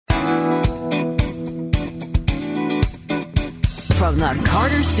From the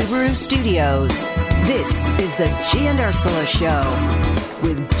Carter Subaru Studios, this is the G and Ursula Show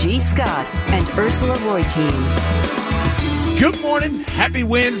with G. Scott and Ursula Reutin. Good morning, happy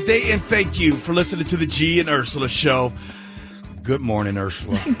Wednesday, and thank you for listening to the G and Ursula Show. Good morning,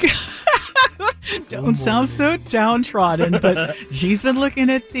 Ursula. Don't sound so downtrodden, but G's been looking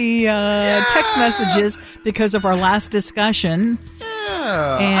at the text messages because of our last discussion,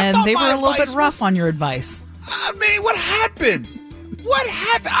 and they were a little bit rough on your advice. I mean, what happened? What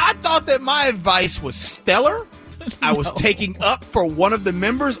happened? I thought that my advice was stellar. I was taking up for one of the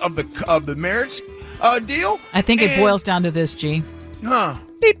members of the marriage deal. I think it boils down to this, G.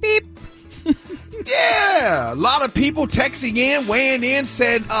 Beep, beep. Yeah, a lot of people texting in, weighing in,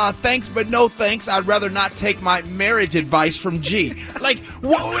 said, thanks, but no thanks. I'd rather not take my marriage advice from G. Like,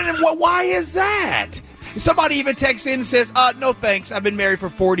 why is that? Somebody even texts in and says, no thanks. I've been married for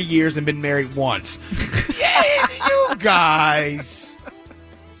 40 years and been married once. Yeah, you guys.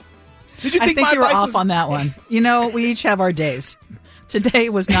 Did you think I think you were off on that one. You know, we each have our days. Today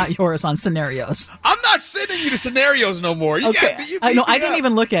was not yours on scenarios. I'm not sending you the scenarios no more. Okay. I didn't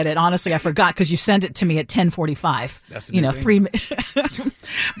even look at it. Honestly, I forgot because you sent it to me at 10:45. That's the thing. 3 minutes.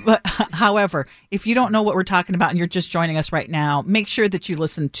 But however, if you don't know what we're talking about and you're just joining us right now, make sure that you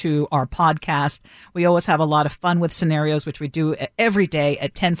listen to our podcast. We always have a lot of fun with scenarios, which we do every day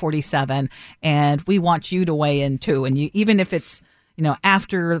at 10:47, and we want you to weigh in too. And even if it's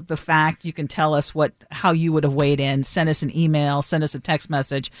after the fact, you can tell us how you would have weighed in. Send us an email, send us a text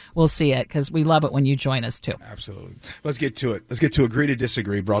message. We'll see it because we love it when you join us too. Absolutely. Let's get to it. Let's get to Agree to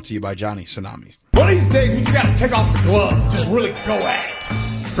Disagree, brought to you by Johnny Tsunamis. One of these days, we just got to take off the gloves, just really go at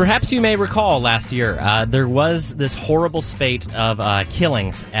it. Perhaps you may recall last year, there was this horrible spate of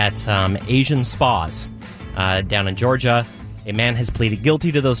killings at Asian spas down in Georgia. A man has pleaded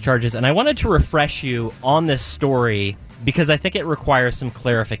guilty to those charges, and I wanted to refresh you on this story because I think it requires some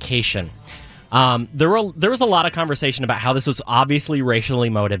clarification. There was a lot of conversation about how this was obviously racially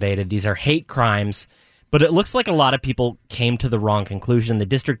motivated. These are hate crimes, but it looks like a lot of people came to the wrong conclusion. The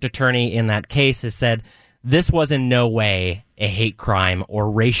district attorney in that case has said this was in no way a hate crime or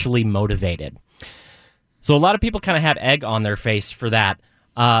racially motivated. So a lot of people kind of have egg on their face for that.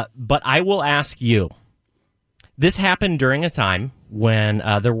 But I will ask you, this happened during a time when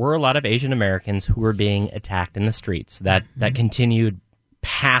there were a lot of Asian Americans who were being attacked in the streets. That continued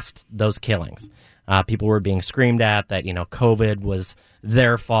past those killings. People were being screamed at that, COVID was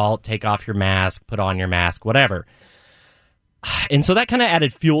their fault, take off your mask, put on your mask, whatever. And so that kind of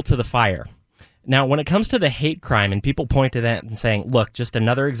added fuel to the fire. Now, when it comes to the hate crime, and people point to that and saying, look, just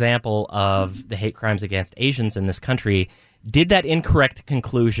another example of the hate crimes against Asians in this country, did that incorrect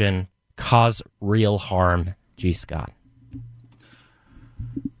conclusion cause real harm, G. Scott?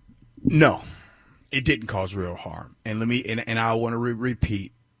 No, it didn't cause real harm. And I want to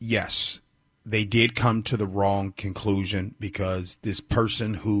repeat, yes, they did come to the wrong conclusion because this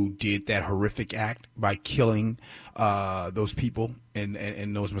person who did that horrific act by killing those people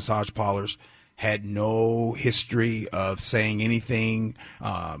in those massage parlors had no history of saying anything.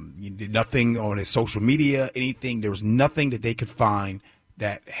 He did nothing on his social media, anything. There was nothing that they could find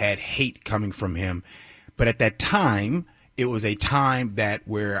that had hate coming from him. But at that time, it was a time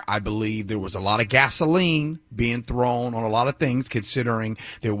where I believe there was a lot of gasoline being thrown on a lot of things, considering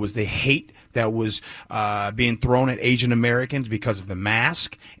there was the hate that was being thrown at Asian Americans because of the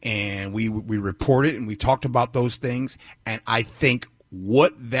mask. And we reported and we talked about those things. And I think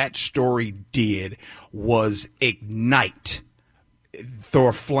what that story did was ignite, throw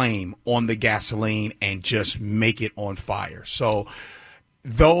a flame on the gasoline and just make it on fire. So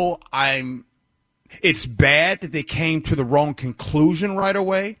though it's bad that they came to the wrong conclusion right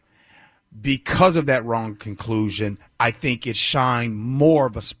away. Because of that wrong conclusion, I think it shined more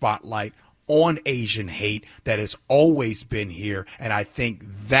of a spotlight on Asian hate that has always been here, and I think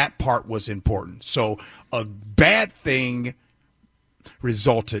that part was important. So a bad thing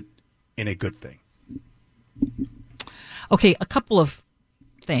resulted in a good thing. Okay, a couple of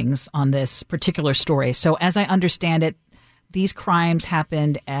things on this particular story. So as I understand it, these crimes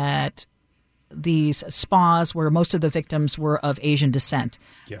happened at these spas where most of the victims were of Asian descent.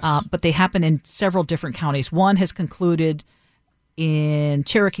 Yes. But they happen in several different counties. One has concluded in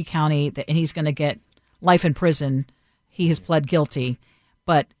Cherokee County and he's going to get life in prison. He has pled guilty.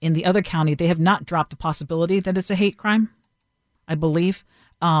 But in the other county, they have not dropped the possibility that it's a hate crime, I believe.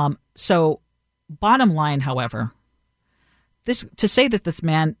 So bottom line, however, to say that this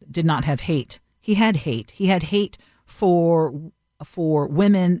man did not have hate, he had hate. He had hate for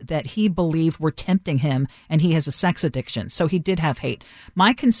women that he believed were tempting him, and he has a sex addiction. So he did have hate.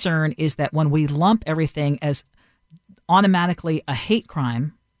 My concern is that when we lump everything as automatically a hate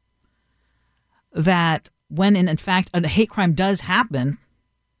crime, that when in fact a hate crime does happen,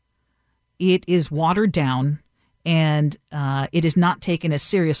 it is watered down and it is not taken as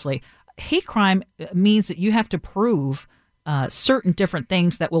seriously. Hate crime means that you have to prove certain different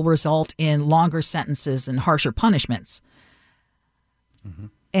things that will result in longer sentences and harsher punishments. Mm-hmm.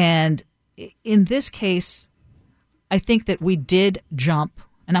 And in this case, I think that we did jump,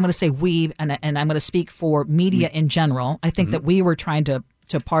 and I'm going to say we, and I'm going to speak for media in general. I think that we were trying to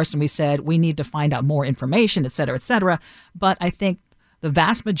parse, and we said we need to find out more information, et cetera, et cetera. But I think the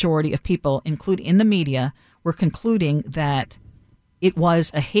vast majority of people, including in the media, were concluding that it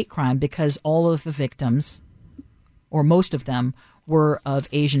was a hate crime because all of the victims, or most of them, were of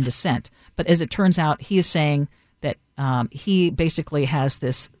Asian descent. But as it turns out, he is saying that he basically has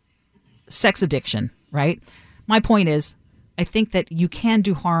this sex addiction, right? My point is, I think that you can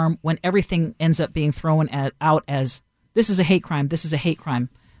do harm when everything ends up being thrown out as, this is a hate crime, this is a hate crime.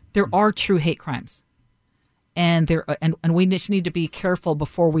 There are true hate crimes. And we just need to be careful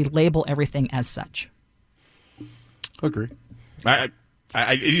before we label everything as such. Agree.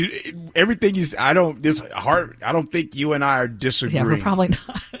 Everything you say, I don't think you and I are disagreeing. Yeah, we're probably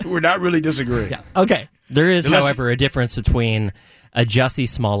not. We're not really disagreeing. Yeah. Okay. There is, however, a difference between a Jussie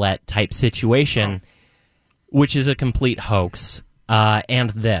Smollett type situation, which is a complete hoax,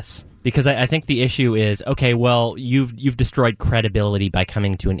 and this. Because I think the issue is, okay, well, you've destroyed credibility by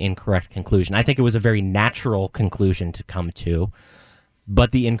coming to an incorrect conclusion. I think it was a very natural conclusion to come to,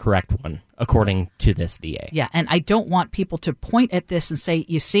 but the incorrect one, according to this DA. Yeah, and I don't want people to point at this and say,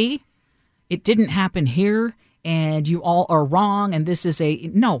 you see, it didn't happen here, and you all are wrong, and this is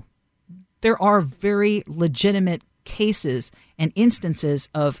no. There are very legitimate cases and instances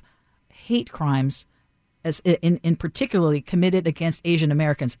of hate crimes, as in particularly committed against Asian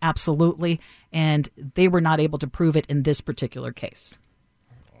Americans, absolutely, and they were not able to prove it in this particular case.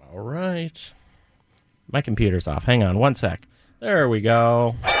 All right. My computer's off. Hang on one sec. There we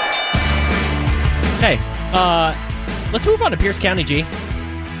go. Okay, let's move on to Pierce County, G.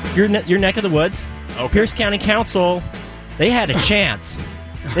 Your neck of the woods. Okay. Pierce County Council, they had a chance.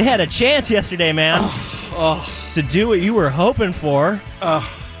 They had a chance yesterday, man, to do what you were hoping for.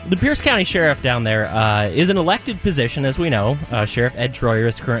 The Pierce County Sheriff down there is an elected position, as we know. Sheriff Ed Troyer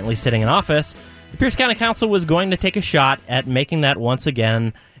is currently sitting in office. The Pierce County Council was going to take a shot at making that once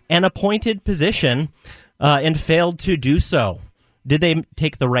again an appointed position and failed to do so. Did they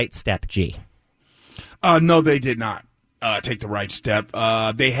take the right step, G? No, they did not take the right step.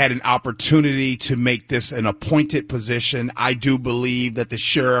 They had an opportunity to make this an appointed position. I do believe that the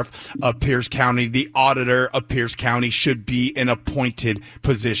sheriff of Pierce County, the auditor of Pierce County, should be an appointed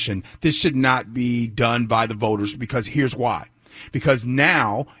position. This should not be done by the voters, because here's why. Because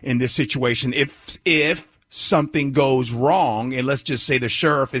now, in this situation, if something goes wrong, and let's just say the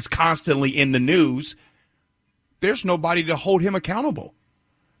sheriff is constantly in the news, there's nobody to hold him accountable.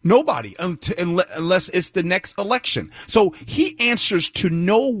 Nobody, unless it's the next election. So he answers to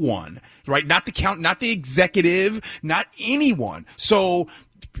no one, right? Not the executive, not anyone. So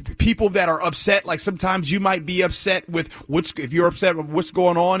people that are upset, like sometimes you might be upset with if you're upset with what's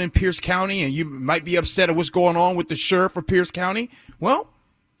going on in Pierce County, and you might be upset at what's going on with the sheriff of Pierce County. Well,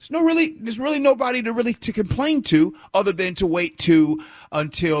 there's really nobody to complain to, other than to wait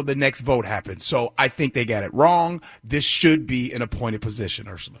until the next vote happens. So I think they got it wrong. This should be an appointed position,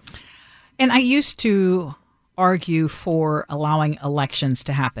 Ursula. And I used to argue for allowing elections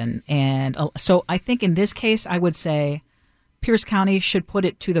to happen. And so I think in this case, I would say Pierce County should put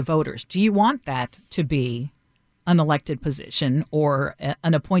it to the voters. Do you want that to be an elected position or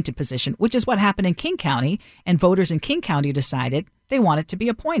an appointed position, which is what happened in King County, and voters in King County decided they want it to be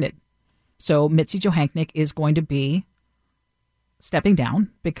appointed. So Mitzi Johanknick is going to be stepping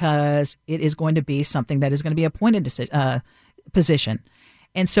down because it is going to be something that is going to be appointed position.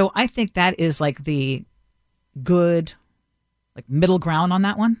 And so I think that is like the good middle ground on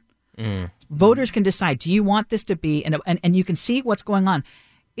that one. Voters can decide, do you want this to be, and you can see what's going on.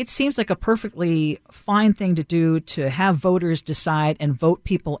 It seems like a perfectly fine thing to do, to have voters decide and vote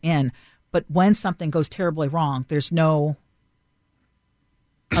people in. But when something goes terribly wrong, there's no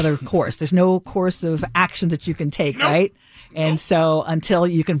other course. There's no course of action that you can take, right? And so until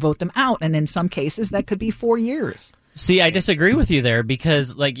you can vote them out, and in some cases that could be 4 years. See, I disagree with you there,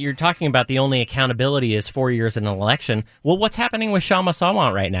 because you're talking about the only accountability is 4 years in an election. Well, what's happening with Shama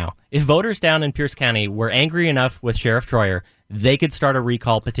Sawant right now? If voters down in Pierce County were angry enough with Sheriff Troyer, they could start a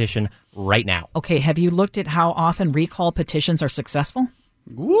recall petition right now. Okay, have you looked at how often recall petitions are successful?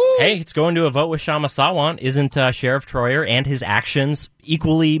 Woo. Hey, it's going to a vote with Shama Sawant. Isn't Sheriff Troyer and his actions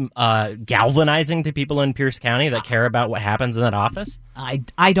equally galvanizing to people in Pierce County that care about what happens in that office?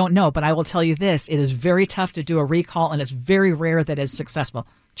 I don't know, but I will tell you this. It is very tough to do a recall, and it's very rare that it's successful.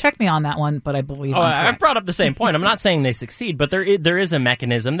 Check me on that one, but I believe I'm correct. I've brought up the same point. I'm not saying they succeed, but there is a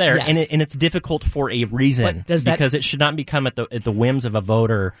mechanism there, Yes. and it's difficult for a reason because it should not become at the whims of a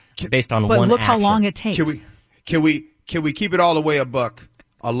voter based on one action. But look how long it takes. Can we keep it all the way a buck?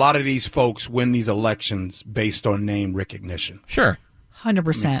 A lot of these folks win these elections based on name recognition. Sure.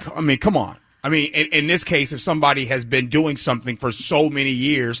 100%. I mean, come on. I mean, in this case, if somebody has been doing something for so many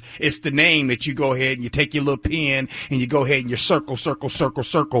years, it's the name that you go ahead and you take your little pen and you go ahead and you circle,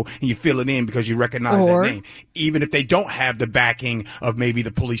 and you fill it in because you recognize that name, even if they don't have the backing of maybe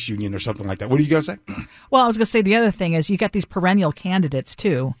the police union or something like that. What are you going to say? Well, I was going to say the other thing is you got these perennial candidates,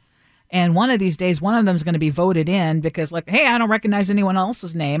 too. And one of these days, one of them is going to be voted in because, like, hey, I don't recognize anyone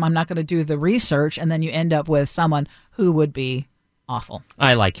else's name. I'm not going to do the research. And then you end up with someone who would be awful.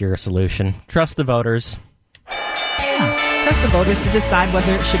 I like your solution. Trust the voters. Yeah. Trust the voters to decide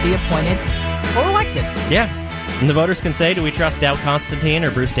whether it should be appointed or elected. Yeah. And the voters can say, do we trust Dow Constantine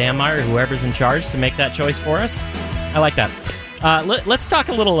or Bruce Dammeier or whoever's in charge to make that choice for us? I like that. Let's talk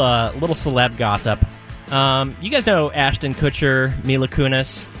a little celeb gossip. You guys know Ashton Kutcher, Mila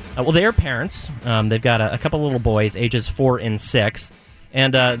Kunis. Well, they are parents. They've got a couple little boys, ages 4 and 6.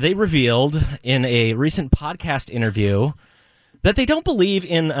 And they revealed in a recent podcast interview that they don't believe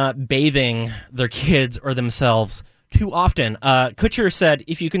in bathing their kids or themselves too often. Kutcher said,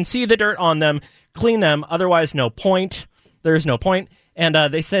 if you can see the dirt on them, clean them. Otherwise, no point. There's no point. And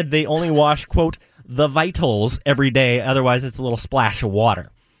they said they only wash, quote, the vitals every day. Otherwise, it's a little splash of water.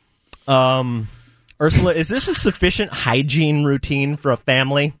 Ursula, is this a sufficient hygiene routine for a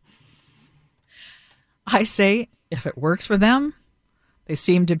family? I say if it works for them, they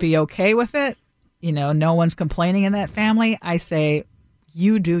seem to be okay with it. You know, no one's complaining in that family. I say,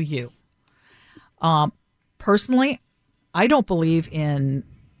 you do you. Personally, I don't believe in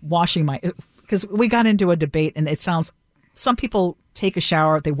washing because we got into a debate and it sounds, some people take a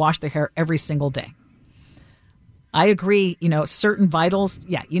shower, they wash their hair every single day. I agree, certain vitals,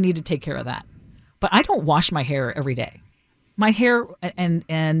 yeah, you need to take care of that. But I don't wash my hair every day. My hair,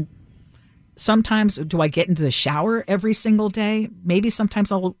 and sometimes do I get into the shower every single day? Maybe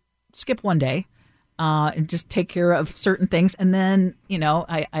sometimes I'll skip one day and just take care of certain things. And then,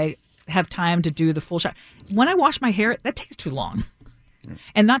 I have time to do the full shower. When I wash my hair, that takes too long.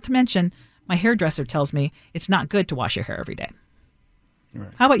 And not to mention, my hairdresser tells me it's not good to wash your hair every day. Right.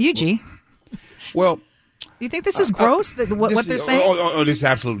 How about you, G? Well, do you think this is gross, what they're saying? This is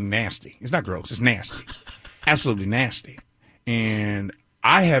absolutely nasty. It's not gross. It's nasty. Absolutely nasty. And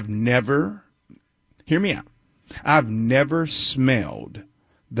I have never, hear me out, I've never smelled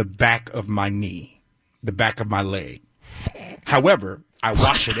the back of my knee, the back of my leg. However, I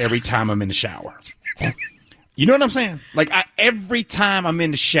wash it every time I'm in the shower. You know what I'm saying? Like, every time I'm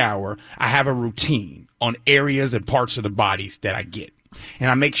in the shower, I have a routine on areas and parts of the bodies that I get. And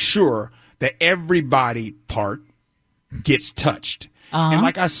I make sure that every body part gets touched. Uh-huh. And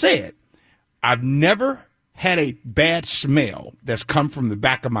like I said, I've never had a bad smell that's come from the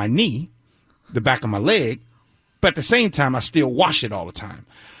back of my knee, the back of my leg, but at the same time, I still wash it all the time.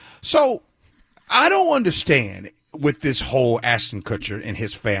 So I don't understand with this whole Ashton Kutcher and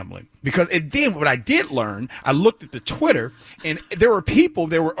his family. Because then what I did learn, I looked at the Twitter, and there were people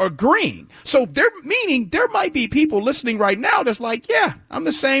that were agreeing. So meaning there might be people listening right now that's like, yeah, I'm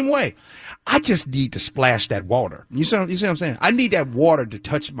the same way. I just need to splash that water. You see what I'm saying? I need that water to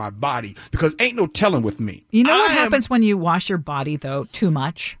touch my body because ain't no telling with me. You know what happens when you wash your body, though, too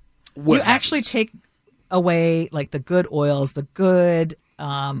much? You actually take away, like, the good oils, the good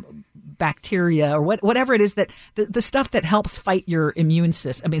bacteria or whatever it is that the stuff that helps fight your immune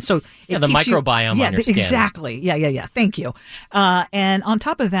system. I mean, so the microbiome on your skin. Exactly. Yeah. Thank you. And on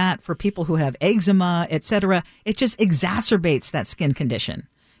top of that, for people who have eczema, etc., it just exacerbates that skin condition.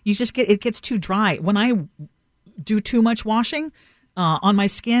 You just it gets too dry. When I do too much washing on my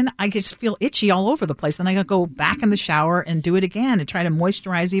skin, I just feel itchy all over the place. Then I gotta go back in the shower and do it again and try to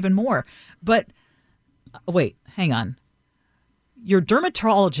moisturize even more. But wait, hang on. Your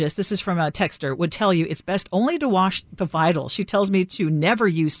dermatologist, this is from a texter, would tell you it's best only to wash the vitals. She tells me to never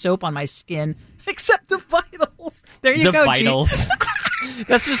use soap on my skin except the vitals. There you go, The vitals.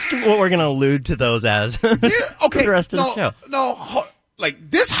 That's just what we're going to allude to those as okay, for the rest of the show. No, like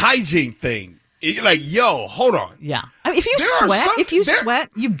this hygiene thing, like, yo, hold on. Yeah. I mean, if you sweat,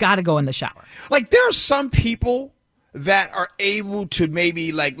 you've got to go in the shower. Like, there are some people that are able to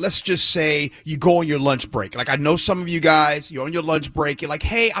maybe, like, let's just say you go on your lunch break. Like, I know some of you guys, you're on your lunch break. You're like,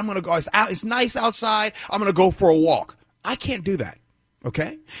 hey, I'm going to go. It's nice outside. I'm going to go for a walk. I can't do that.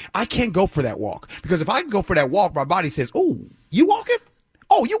 Okay? I can't go for that walk. Because if I can go for that walk, my body says, oh, you walking?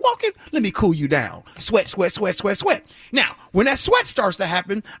 Oh, you walking? Let me cool you down. Sweat, sweat, sweat, sweat, sweat. Now, when that sweat starts to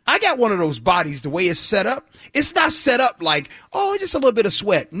happen, I got one of those bodies, the way it's set up. It's not set up like, oh, just a little bit of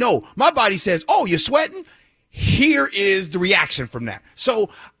sweat. No, my body says, oh, you're sweating? Here is the reaction from that. So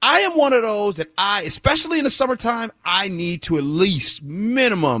I am one of those that especially in the summertime, I need to at least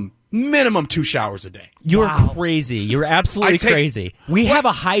minimum 2 showers a day. You're crazy. You're absolutely crazy. We have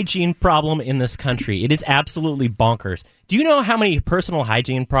a hygiene problem in this country. It is absolutely bonkers. Do you know how many personal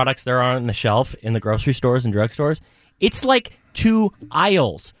hygiene products there are on the shelf in the grocery stores and drugstores? It's like 2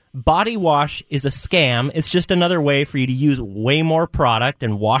 aisles. Body wash is a scam. It's just another way for you to use way more product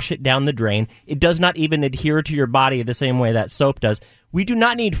and wash it down the drain. It does not even adhere to your body the same way that soap does. We do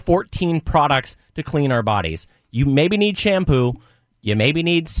not need 14 products to clean our bodies. You maybe need shampoo. You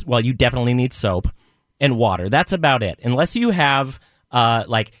definitely need soap and water. That's about it. Unless you have,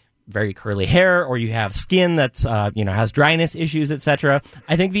 like, very curly hair or you have skin that's, has dryness issues, etc.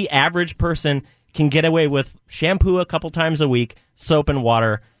 I think the average person can get away with shampoo a couple times a week, soap and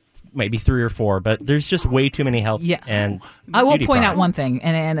water, maybe 3 or 4, but there's just way too many health and I will beauty point products. out one thing,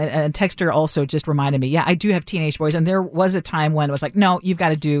 and a texter also just reminded me, yeah, I do have teenage boys, and there was a time when it was like, no, you've got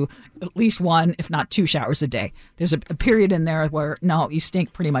to do at least 1, if not 2 showers a day. There's a period in there where, no, you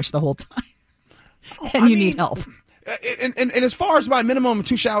stink pretty much the whole time, and you need help. And as far as my minimum of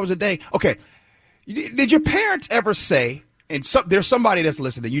 2 showers a day, okay, did your parents ever say, and there's somebody that's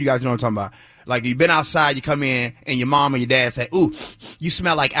listening, you guys know what I'm talking about, like you've been outside, you come in, and your mom or your dad say, ooh, you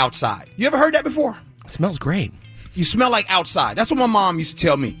smell like outside. You ever heard that before? It smells great. You smell like outside. That's what my mom used to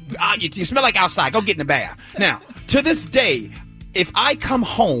tell me. You smell like outside. Go get in the bath. Now, to this day, if I come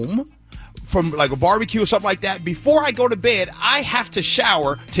home from like a barbecue or something like that, before I go to bed, I have to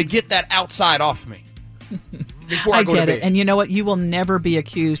shower to get that outside off me. Before I go to bed. It. And you know what? You will never be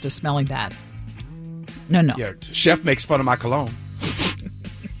accused of smelling bad. No. Yeah, Chef makes fun of my cologne.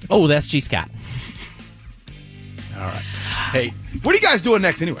 Oh, that's G. Scott. All right. Hey, what are you guys doing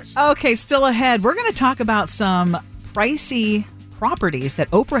next anyways? Okay, still ahead. We're going to talk about some pricey properties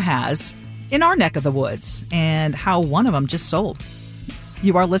that Oprah has in our neck of the woods and how one of them just sold.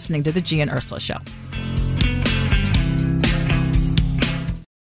 You are listening to the G and Ursula Show.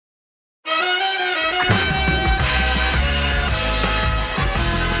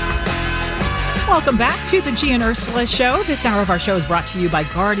 Welcome back to the G and Ursula Show. This hour of our show is brought to you by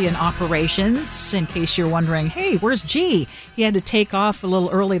Guardian Operations. In case you're wondering, hey, where's G? He had to take off a little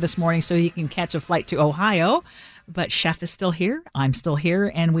early this morning so he can catch a flight to Ohio. But Chef is still here, I'm still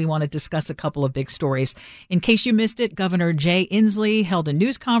here, and we want to discuss a couple of big stories. In case you missed it, Governor Jay Inslee held a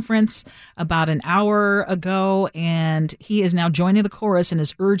news conference about an hour ago, and he is now joining the chorus and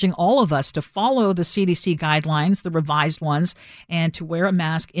is urging all of us to follow the CDC guidelines, the revised ones, and to wear a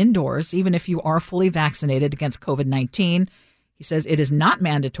mask indoors, even if you are fully vaccinated against COVID-19. He says it is not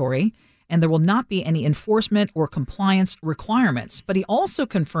mandatory, and there will not be any enforcement or compliance requirements. But he also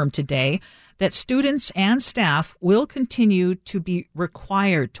confirmed today that students and staff will continue to be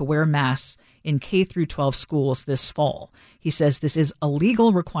required to wear masks in K through 12 schools this fall. He says this is a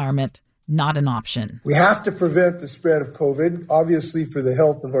legal requirement, not an option. We have to prevent the spread of COVID, obviously for the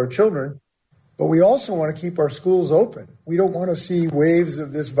health of our children, but we also want to keep our schools open. We don't want to see waves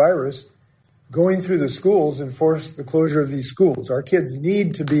of this virus going through the schools and force the closure of these schools. Our kids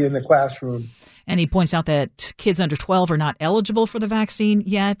need to be in the classroom. And he points out that kids under 12 are not eligible for the vaccine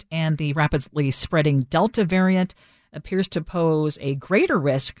yet, and the rapidly spreading Delta variant appears to pose a greater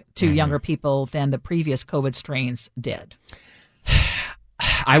risk to younger people than the previous COVID strains did.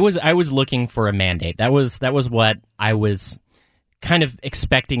 I was looking for a mandate. That was what I was kind of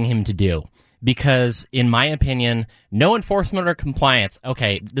expecting him to do. Because, in my opinion, no enforcement or compliance.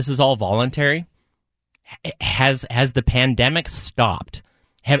 Okay, this is all voluntary. Has the pandemic stopped?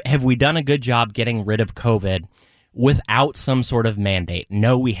 Have we done a good job getting rid of COVID without some sort of mandate?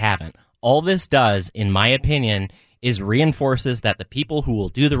 No, we haven't. All this does, in my opinion, is reinforces that the people who will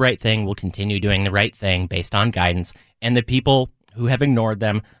do the right thing will continue doing the right thing based on guidance, and the people who have ignored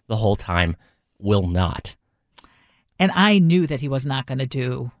them the whole time will not. And I knew that he was not going to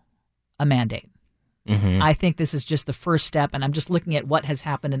do a mandate. Mm-hmm. I think this is just the first step, and I'm just looking at what has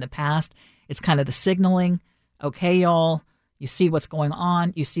happened in the past. It's kind of the signaling. Okay, y'all, you see what's going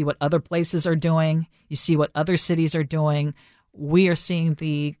on. You see what other places are doing. You see what other cities are doing. We are seeing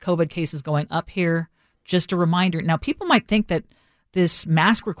the COVID cases going up here. Just a reminder. Now, people might think that this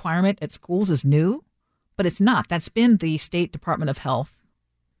mask requirement at schools is new, but it's not. That's been the State Department of Health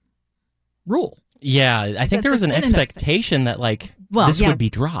rule. Yeah, I think there was an expectation that this would be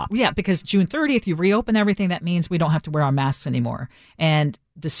dropped. Yeah, because June 30th, you reopen everything. That means we don't have to wear our masks anymore. And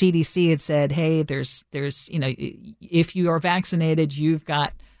the CDC had said, hey, there's if you are vaccinated, you've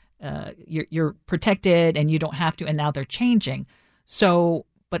got you're protected and you don't have to. And now they're changing. So,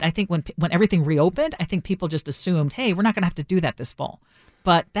 but I think when everything reopened, I think people just assumed, hey, we're not going to have to do that this fall.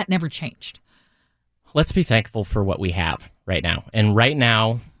 But that never changed. Let's be thankful for what we have right now. And right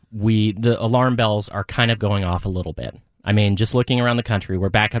now, the alarm bells are kind of going off a little bit. I mean, just looking around the country, we're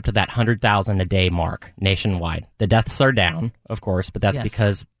back up to that 100,000 a day mark nationwide. The deaths are down, of course, but that's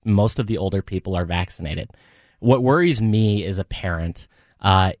because most of the older people are vaccinated. What worries me as a parent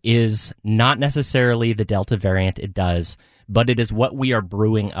is not necessarily the Delta variant. It does, but it is what we are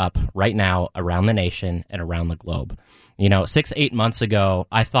brewing up right now around the nation and around the globe. 6-8 months ago,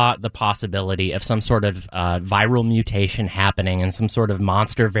 I thought the possibility of some sort of viral mutation happening and some sort of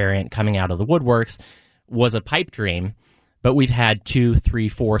monster variant coming out of the woodworks was a pipe dream, but we've had 2, 3,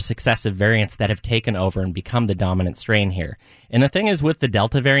 4 successive variants that have taken over and become the dominant strain here. And the thing is, with the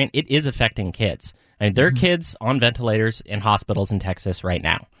Delta variant, it is affecting kids. I mean, there are kids on ventilators in hospitals in Texas right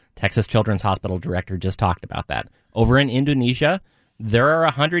now. Texas Children's Hospital director just talked about that. Over in Indonesia, there are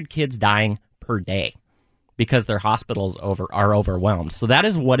 100 kids dying per day because their hospitals are overwhelmed. So that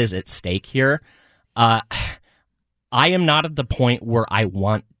is what is at stake here. I am not at the point where I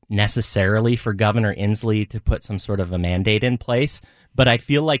want necessarily for Governor Inslee to put some sort of a mandate in place, but I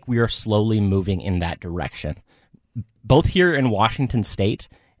feel like we are slowly moving in that direction, both here in Washington State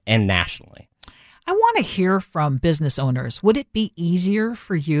and nationally. I want to hear from business owners. Would it be easier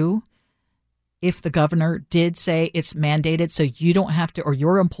for you if the governor did say it's mandated so you don't have to, or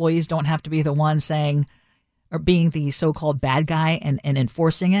your employees don't have to be the one saying or being the so-called bad guy and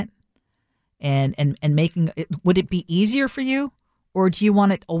enforcing it and making it? Would it be easier for you, or do you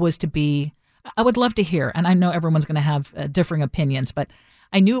want it always to be? I would love to hear, and I know everyone's going to have differing opinions, but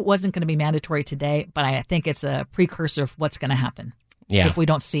I knew it wasn't going to be mandatory today, but I think it's a precursor of what's going to happen if we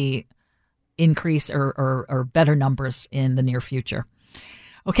don't see increase or better numbers in the near future.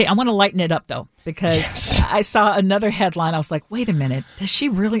 Okay, I want to lighten it up, though, because I saw another headline. I was like, wait a minute. Does she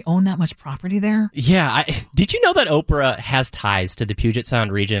really own that much property there? Yeah. Did you know that Oprah has ties to the Puget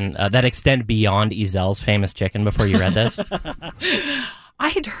Sound region that extend beyond Ezel's famous chicken before you read this? I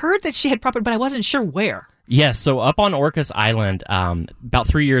had heard that she had property, but I wasn't sure where. Yes, so up on Orcas Island, about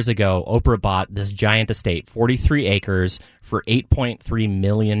 3 years ago, Oprah bought this giant estate, 43 acres, for $8.3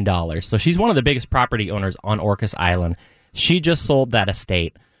 million. So she's one of the biggest property owners on Orcas Island. She just sold that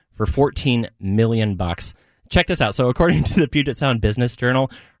estate for $14 million. Check this out. So according to the Puget Sound Business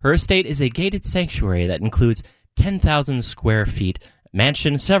Journal, her estate is a gated sanctuary that includes 10,000 square feet,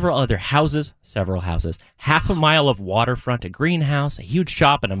 mansion, several houses, half a mile of waterfront, a greenhouse, a huge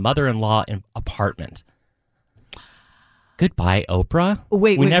shop, and a mother-in-law apartment. Goodbye, Oprah.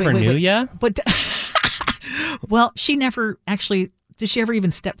 We never knew ya. But well, she never actually. Did she ever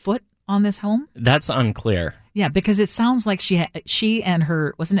even step foot on this home? That's unclear. Yeah, because it sounds like she and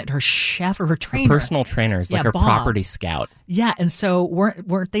her, wasn't it her chef or her trainer? Her personal trainers, like her Bob. property scout. Yeah, and so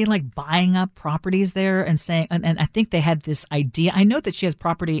weren't they like buying up properties there and saying, and I think they had this idea. I know that she has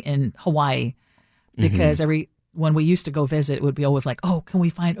property in Hawaii because when we used to go visit, it would be always like, oh, can we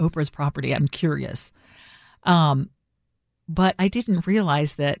find Oprah's property? I'm curious. But I didn't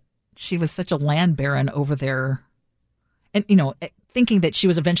realize that she was such a land baron over there. And, thinking that she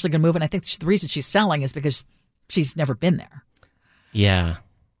was eventually going to move. And I think the reason she's selling is because she's never been there. Yeah.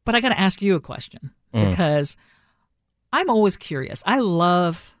 But I got to ask you a question because I'm always curious. I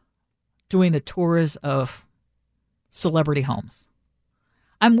love doing the tours of celebrity homes.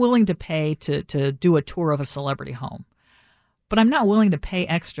 I'm willing to pay to do a tour of a celebrity home, but I'm not willing to pay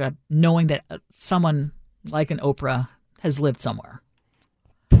extra knowing that someone like an Oprah has lived somewhere.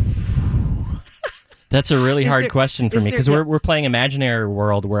 That's a really hard question for me because we're playing imaginary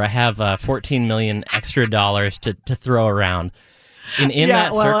world where I have $14 million extra dollars to throw around. In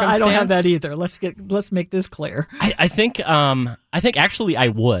that circumstance, I don't have that either. Let's make this clear. I think actually I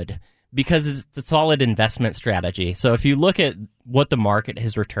would, because it's a solid investment strategy. So if you look at what the market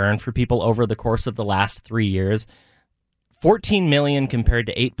has returned for people over the course of the last 3 years, 14 million compared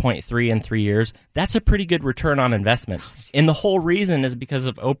to 8.3 in 3 years, that's a pretty good return on investment. And the whole reason is because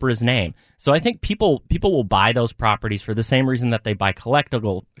of Oprah's name. So I think people will buy those properties for the same reason that they buy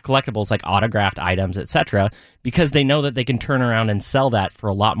collectibles like autographed items, etc., because they know that they can turn around and sell that for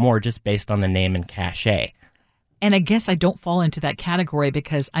a lot more just based on the name and cachet. And I guess I don't fall into that category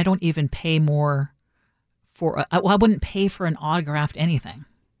because I don't even pay more for I wouldn't pay for an autographed anything.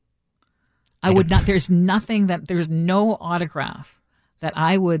 I would not. There's no autograph that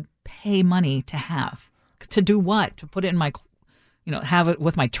I would pay money to have. To do what? To put it in my, have it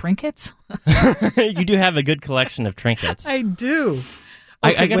with my trinkets? You do have a good collection of trinkets. I do.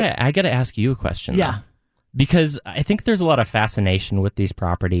 Okay, I gotta ask you a question. Yeah. Though, because I think there's a lot of fascination with these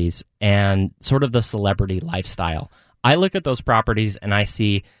properties and sort of the celebrity lifestyle. I look at those properties and I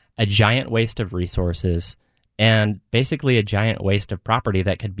see a giant waste of resources and basically a giant waste of property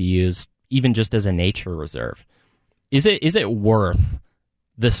that could be used even just as a nature reserve. Is it worth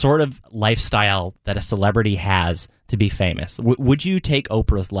the sort of lifestyle that a celebrity has to be famous? Would you take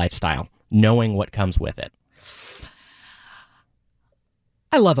Oprah's lifestyle, knowing what comes with it?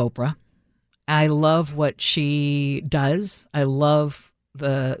 I love Oprah. I love what she does. I love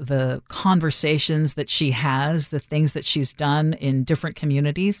the conversations that she has, the things that she's done in different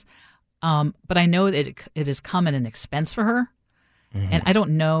communities. But I know that it has come at an expense for her. Mm-hmm. And I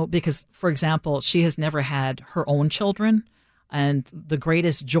don't know, because, for example, she has never had her own children. And the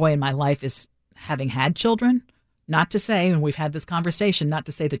greatest joy in my life is having had children. Not to say, and we've had this conversation, not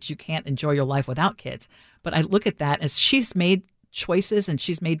to say that you can't enjoy your life without kids. But I look at that as she's made choices and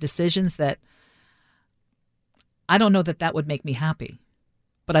she's made decisions that I don't know that would make me happy.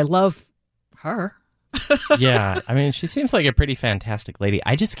 But I love her. Yeah, I mean, she seems like a pretty fantastic lady.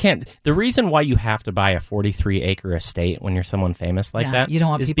 I just can't. The reason why you have to buy a 43-acre estate when you're someone famous like that you don't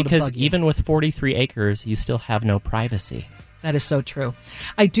want is people because to bug you. even with 43 acres, you still have no privacy. That is so true.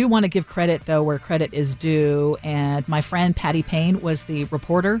 I do want to give credit, though, where credit is due. And my friend Patty Payne was the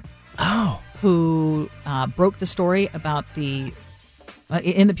reporter who broke the story about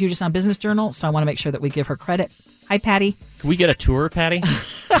in the Puget Sound Business Journal. So I want to make sure that we give her credit. Hi, Patty. Can we get a tour, Patty?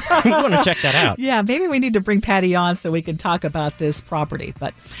 We want to check that out. Yeah, maybe we need to bring Patty on so we can talk about this property.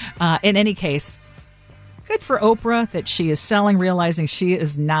 But in any case, good for Oprah that she is selling, realizing she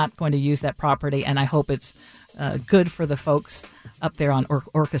is not going to use that property. And I hope it's good for the folks up there on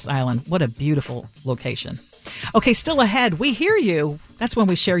Orcas Island. What a beautiful location. Okay, still ahead, we hear you. That's when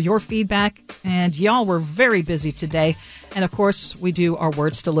we share your feedback. And y'all were very busy today. And of course, we do our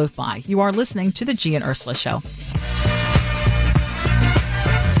words to live by. You are listening to the G and Ursula Show.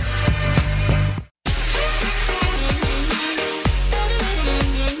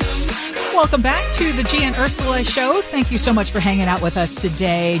 Welcome back to the G and Ursula Show. Thank you so much for hanging out with us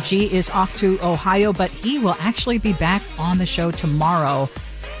today. G is off to Ohio, but he will actually be back on the show tomorrow.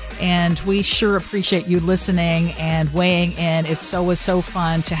 And we sure appreciate you listening and weighing in. It's always so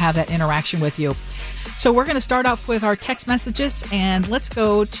fun to have that interaction with you. So we're going to start off with our text messages, and let's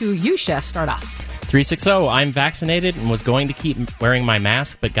go to you, Chef. Start off. 360, I'm vaccinated and was going to keep wearing my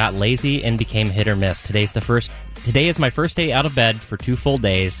mask, but got lazy and became hit or miss. Today is my first day out of bed for 2 full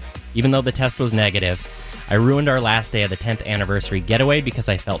days, even though the test was negative. I ruined our last day of the 10th anniversary getaway because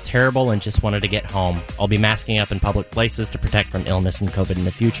I felt terrible and just wanted to get home. I'll be masking up in public places to protect from illness and COVID in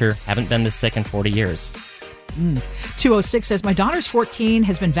the future. Haven't been this sick in 40 years. 206 says, my daughter's 14,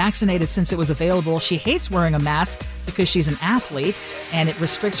 has been vaccinated since it was available. She hates wearing a mask because she's an athlete and it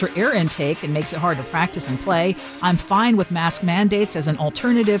restricts her air intake and makes it hard to practice and play. I'm fine with mask mandates as an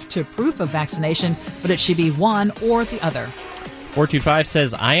alternative to proof of vaccination, but it should be one or the other. 425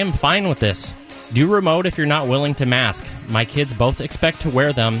 says, I am fine with this. Do remote if you're not willing to mask. My kids both expect to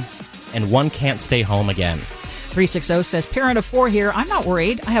wear them, and one can't stay home again. 360 says, parent of 4 here. I'm not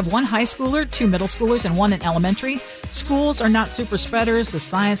worried. I have 1 high schooler, 2 middle schoolers, and 1 in elementary. Schools are not super spreaders. The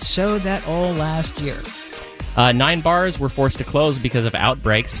science showed that all last year. 9 bars were forced to close because of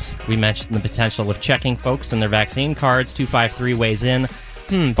outbreaks. We mentioned the potential of checking folks and their vaccine cards. 253 weighs in.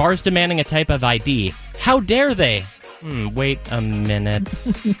 Bars demanding a type of ID. How dare they? Wait a minute.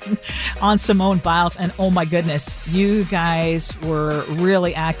 On Simone Biles, and oh my goodness, you guys were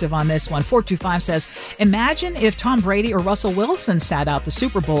really active on this one. 425 says, imagine if Tom Brady or Russell Wilson sat out the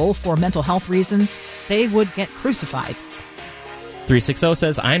Super Bowl for mental health reasons. They would get crucified. 360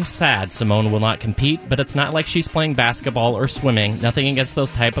 says, I'm sad Simone will not compete, but it's not like she's playing basketball or swimming. Nothing against those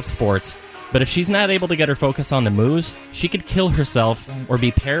type of sports. But if she's not able to get her focus on the moves, she could kill herself or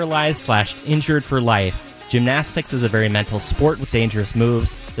be paralyzed/injured for life. Gymnastics is a very mental sport with dangerous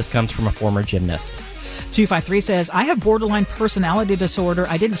moves. This comes from a former gymnast. 253 says, I have borderline personality disorder.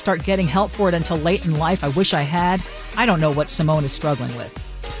 I didn't start getting help for it until late in life. I wish I had. I don't know what Simone is struggling with.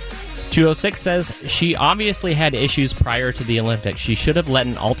 206 says, she obviously had issues prior to the Olympics. She should have let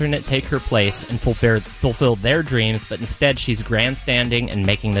an alternate take her place and fulfill their dreams, but instead she's grandstanding and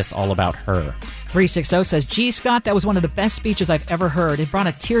making this all about her. 360 says, gee, Scott, that was one of the best speeches I've ever heard. It brought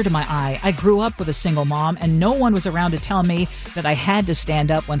a tear to my eye. I grew up with a single mom, and no one was around to tell me that I had to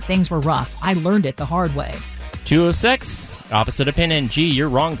stand up when things were rough. I learned it the hard way. 206, Opposite opinion. Gee, you're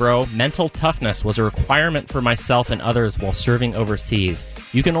wrong, bro. Mental toughness was a requirement for myself and others while serving overseas.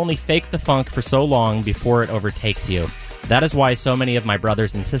 You can only fake the funk for so long before it overtakes you. That is why so many of my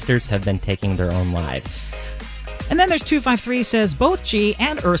brothers and sisters have been taking their own lives. And then there's 253 says, both G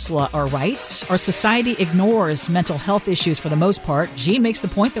and Ursula are right. Our society ignores mental health issues for the most part. G makes the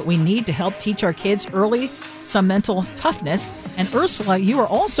point that we need to help teach our kids early some mental toughness. And Ursula, you are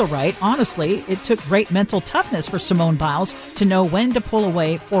also right. Honestly, it took great mental toughness for Simone Biles to know when to pull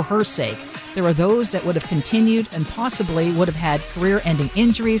away for her sake. There are those that would have continued and possibly would have had career-ending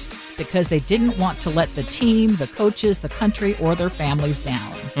injuries because they didn't want to let the team, the coaches, the country, or their families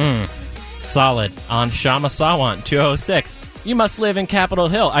down. Solid. On Shama Sawant, 206. You must live in Capitol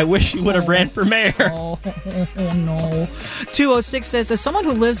Hill. I wish you would have ran for mayor. Oh, no. 206 says, as someone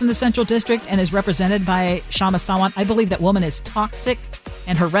who lives in the Central District and is represented by Shama Sawant, I believe that woman is toxic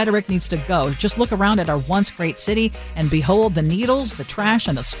and her rhetoric needs to go. Just look around at our once great city and behold the needles, the trash,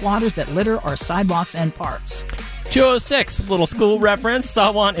 and the squatters that litter our sidewalks and parks. 206, little school reference.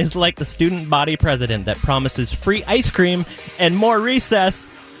 Sawant is like the student body president that promises free ice cream and more recess.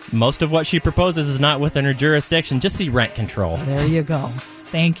 Most of what she proposes is not within her jurisdiction. Just see rent control. There you go.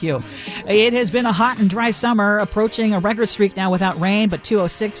 Thank you. It has been a hot and dry summer, approaching a record streak now without rain, but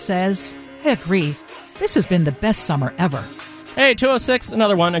 206 says, I agree. This has been the best summer ever. Hey, 206,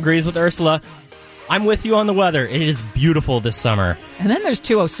 another one, agrees with Ursula. I'm with you on the weather. It is beautiful this summer. And then there's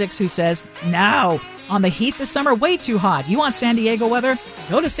 206 who says, no, on the heat this summer, way too hot. You want San Diego weather?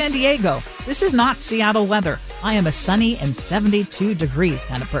 Go to San Diego. This is not Seattle weather. I am a sunny and 72 degrees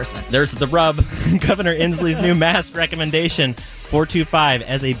kind of person. There's the rub. Governor Inslee's new mask recommendation, 425.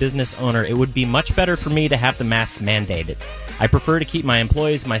 As a business owner, it would be much better for me to have the mask mandated. I prefer to keep my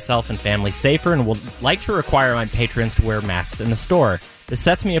employees, myself, and family safer and would like to require my patrons to wear masks in the store. This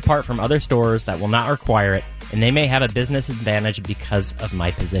sets me apart from other stores that will not require it, and they may have a business advantage because of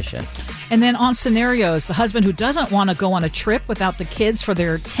my position. And then on scenarios, the husband who doesn't want to go on a trip without the kids for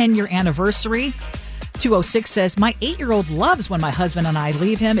their 10-year anniversary. 206 says, my 8-year-old loves when my husband and I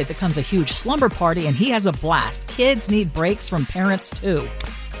leave him. It becomes a huge slumber party, and he has a blast. Kids need breaks from parents, too.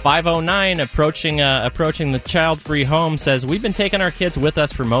 509, approaching the child-free home, says, we've been taking our kids with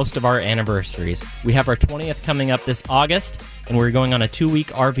us for most of our anniversaries. We have our 20th coming up this August, and we're going on a 2-week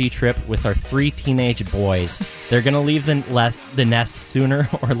RV trip with our 3 teenage boys. They're going to leave the nest sooner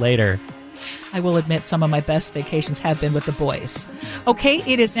or later. I will admit some of my best vacations have been with the boys. Okay,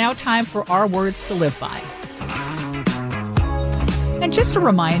 it is now time for our words to live by. And just a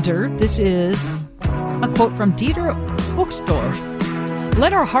reminder, this is a quote from Dieter Uchtdorf.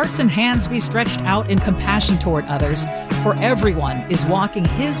 Let our hearts and hands be stretched out in compassion toward others, for everyone is walking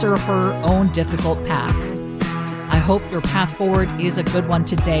his or her own difficult path. I hope your path forward is a good one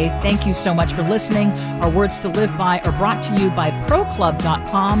today. Thank you so much for listening. Our words to live by are brought to you by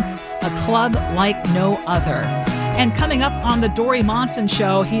ProClub.com, a club like no other. And coming up on the Dory Monson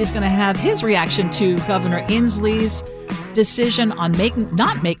Show, he is going to have his reaction to Governor Inslee's decision on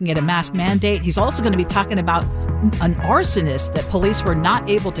not making it a mask mandate. He's also going to be talking about an arsonist that police were not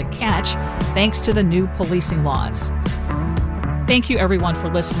able to catch thanks to the new policing laws. Thank you, everyone, for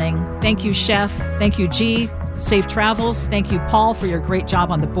listening. Thank you, Chef. Thank you, G. Safe travels. Thank you, Paul, for your great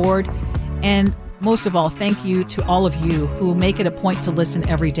job on the board. And most of all, thank you to all of you who make it a point to listen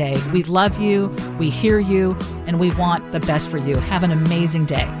every day. We love you, we hear you, and we want the best for you. Have an amazing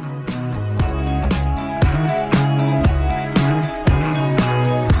day.